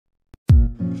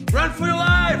Run for your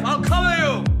life! I'll cover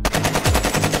you!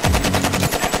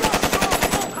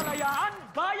 Cagayan,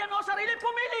 bayan o sarili,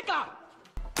 pumili ka!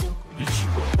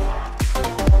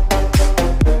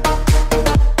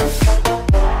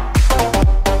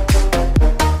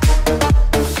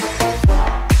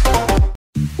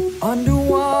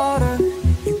 Underwater,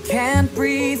 you can't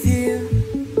breathe here.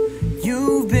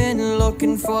 You've been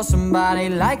looking for somebody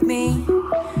like me.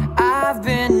 I've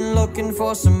been looking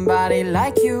for somebody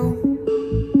like you.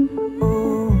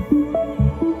 Ooh.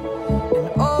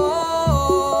 And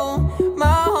oh, my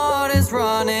heart is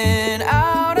running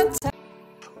out of time.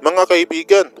 Mga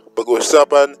kaibigan,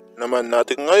 pag-uusapan naman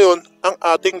natin ngayon ang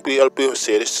ating BRP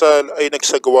Jose Rizal ay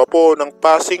nagsagawa po ng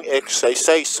passing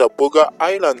exercise sa Fuga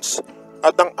Islands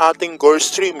at ang ating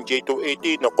Gulfstream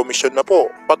G280 na komisyon na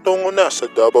po patungo na sa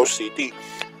Davao City.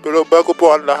 Pero bago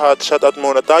po ang lahat, shoutout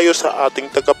muna tayo sa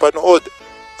ating tagapanood,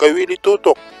 kay Willie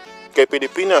Tutok, kay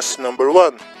Pilipinas number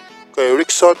 1, kay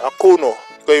Rickson Acuno,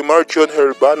 kay Marjon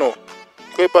Herbano,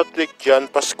 kay Patrick Jan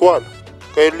Pascual,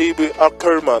 kay Libby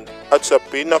Ackerman, at sa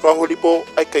pinakahuli po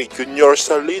ay kay Junior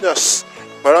Salinas.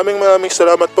 Maraming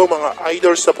salamat po mga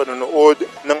idol sa panonood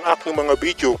ng aking mga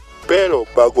video. Pero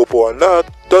bago po ang lahat,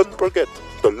 don't forget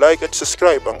to like at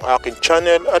subscribe ang aking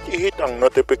channel at i-hit ang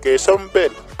notification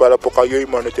bell para po kayo'y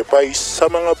ma-notify sa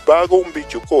mga bagong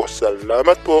video ko.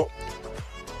 Salamat po!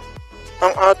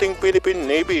 Ang ating Philippine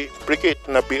Navy frigate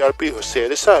na BRP Jose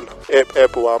Rizal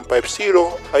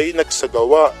FF-150 ay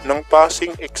nagsagawa ng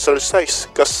passing exercise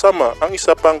kasama ang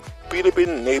isa pang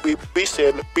Philippine Navy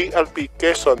vessel BRP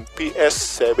Quezon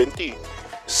PS-70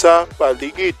 sa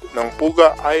paligid ng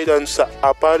Fuga Island sa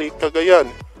Aparri, Cagayan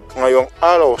ngayong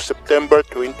araw, September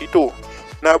 22.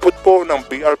 Naabot po ng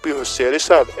BRP Jose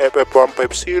Rizal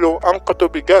FF-150 ang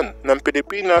katubigan ng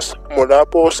Pilipinas mula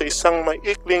po sa isang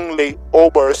maikling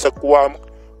layover sa Guam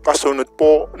kasunod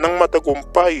po ng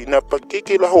matagumpay na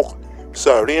pagkikilahok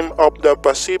sa Rim of the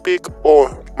Pacific o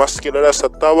mas kilala sa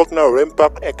tawag na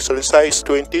RIMPAC Exercise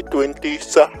 2020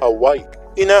 sa Hawaii.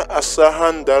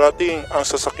 Inaasahan darating ang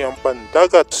sasakyang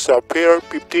pandagat sa Pier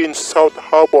 15 South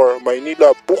Harbor,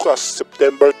 Manila bukas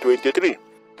September 23.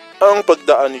 Ang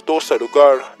pagdaan nito sa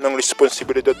lugar ng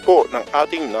responsibilidad po ng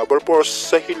ating Naval Force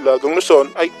sa Hilagang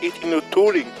Luzon ay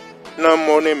itinuturing na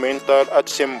monumental at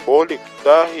symbolic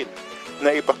dahil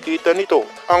naipakita nito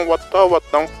ang watawat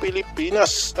ng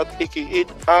Pilipinas at ikiit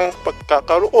ang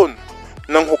pagkakaroon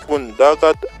ng hukbong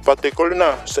dagat, partikular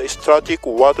na sa strategic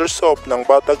waters of ng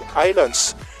Batag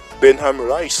Islands, Benham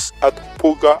at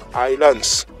Fuga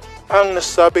Islands. Ang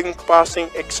nasabing passing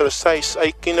exercise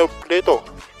ay kinopleto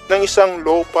ng isang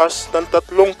low pass ng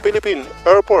 3 Philippine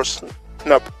Air Force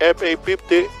na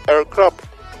FA-50 aircraft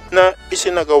na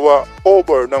isinagawa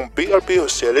over ng BRP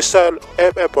Jose Rizal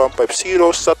FF-150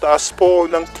 sa taas po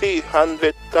ng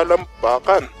 300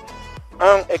 talampakan.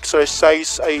 Ang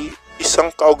exercise ay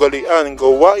isang kaugalian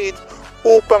gawain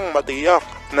upang matiyak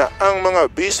na ang mga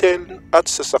vessel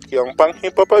at sasakyang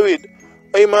panghimpapawid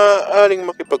ay maaaring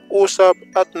makipag-usap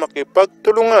at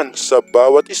makipagtulungan sa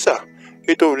bawat isa.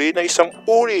 Ito rin ay isang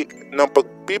uri ng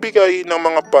pagbibigay ng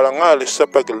mga parangal sa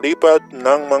paglipad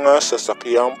ng mga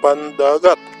sasakyang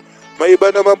pandagat. May iba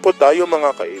naman po tayo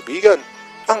mga kaibigan.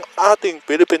 Ang ating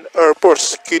Philippine Air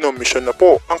Force kinomisyon na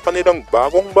po ang kanilang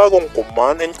bagong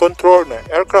command and control na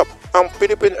aircraft. Ang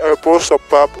Philippine Air Force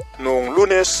FA noong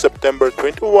Lunes, September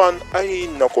 21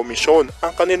 ay nakomisyon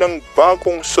ang kanilang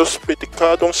bagong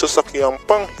sospitikadong sasakyang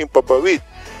panghimpapawid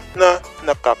na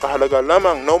nakakahalaga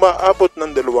lamang na umaabot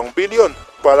ng 2 bilyon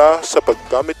para sa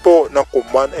paggamit po ng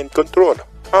command and control.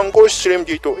 Ang Gulfstream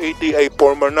G280 ay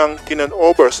former ng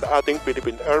tinan-over sa ating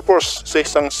Philippine Air Force sa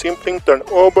isang simpleng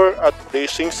turnover at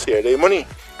placing ceremony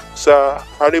sa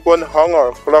Haribon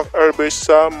Hangar, Clark Air Base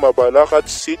sa Mabalacat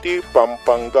City,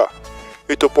 Pampanga.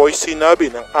 Ito po ay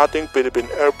sinabi ng ating Philippine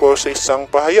Air Force sa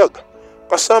isang pahayag.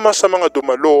 Kasama sa mga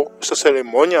dumalo sa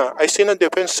seremonya ay sina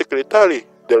Defense Secretary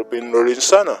Delphine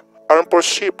Lorenzana, Armed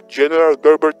Forces Chief General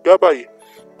Gerbert Gabay,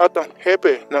 at ang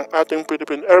hepe ng ating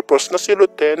Philippine Air Force na si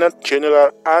Lieutenant General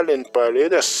Allen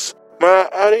Paredes.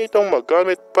 Maaari itong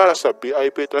magamit para sa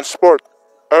VIP transport,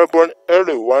 airborne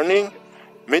early warning,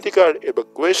 medical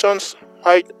evacuations,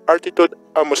 high altitude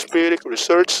atmospheric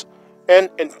research, and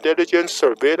intelligence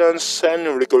surveillance and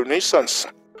reconnaissance.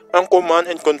 Ang command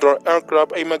and control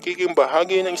aircraft ay magiging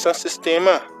bahagi ng isang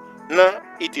sistema na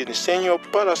itinisenyo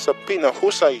para sa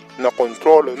pinahusay na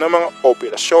kontrol ng mga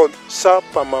operasyon sa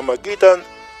pamamagitan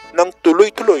ng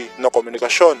tuloy-tuloy na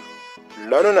komunikasyon,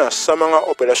 lalo na sa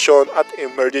mga operasyon at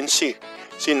emergency.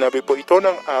 Sinabi po ito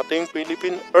ng ating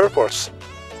Philippine Air Force.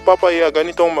 papayagan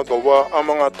nitong magawa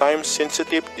ang mga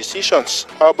time-sensitive decisions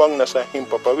habang nasa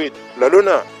himpapawid, lalo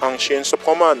na ang chains of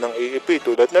command ng AFP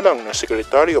tulad na lang ng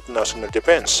Secretary of National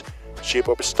Defense, Chief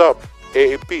of Staff,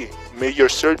 AFP,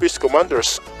 Major Service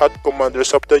Commanders at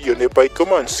Commanders of the Unified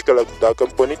Commands.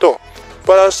 Kalagdagan po nito.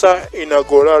 Para sa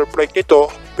inaugural flight nito,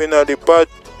 pinalipad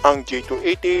ang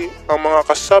G280 ang mga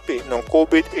kasapi ng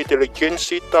COVID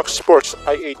Intelligence Task Force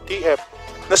IATF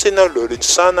na sina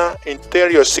Lorenzana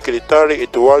Interior Secretary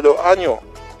Eduardo Año,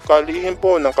 kalihim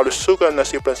po ng kalusugan na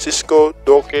si Francisco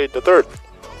Duque III,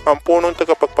 ang punong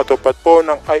tagapagpatupad po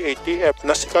ng IATF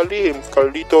na si kalihim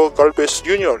Carlito Galvez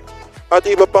Jr. at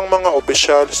iba pang mga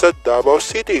opisyal sa Davao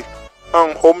City,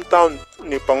 ang hometown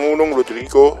ni Pangulong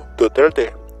Rodrigo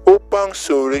Duterte, upang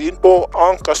suriin po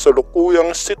ang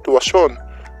kasalukuyang sitwasyon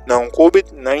ng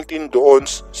COVID-19 doon,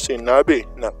 sinabi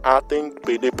ng ating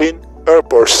Philippine Air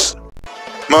Force.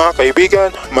 Mga kaibigan,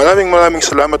 maraming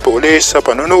salamat po ulit sa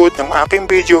panonood ng aking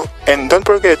video, and don't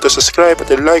forget to subscribe at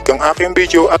like ang aking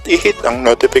video at i-hit ang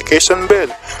notification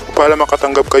bell para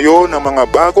makatanggap kayo ng mga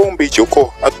bagong video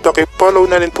ko, at paki-follow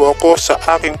na rin po ako sa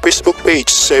aking Facebook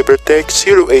page,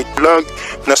 Cybertech08 Vlog,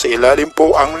 na sa ilalim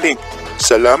po ang link.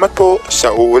 Salamat po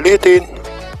sa uulitin.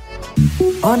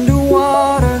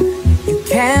 Underwater, you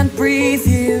can't breathe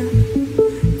here.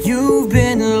 You've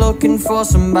been looking for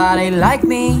somebody like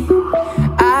me.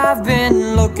 I've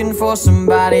been looking for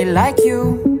somebody like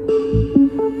you.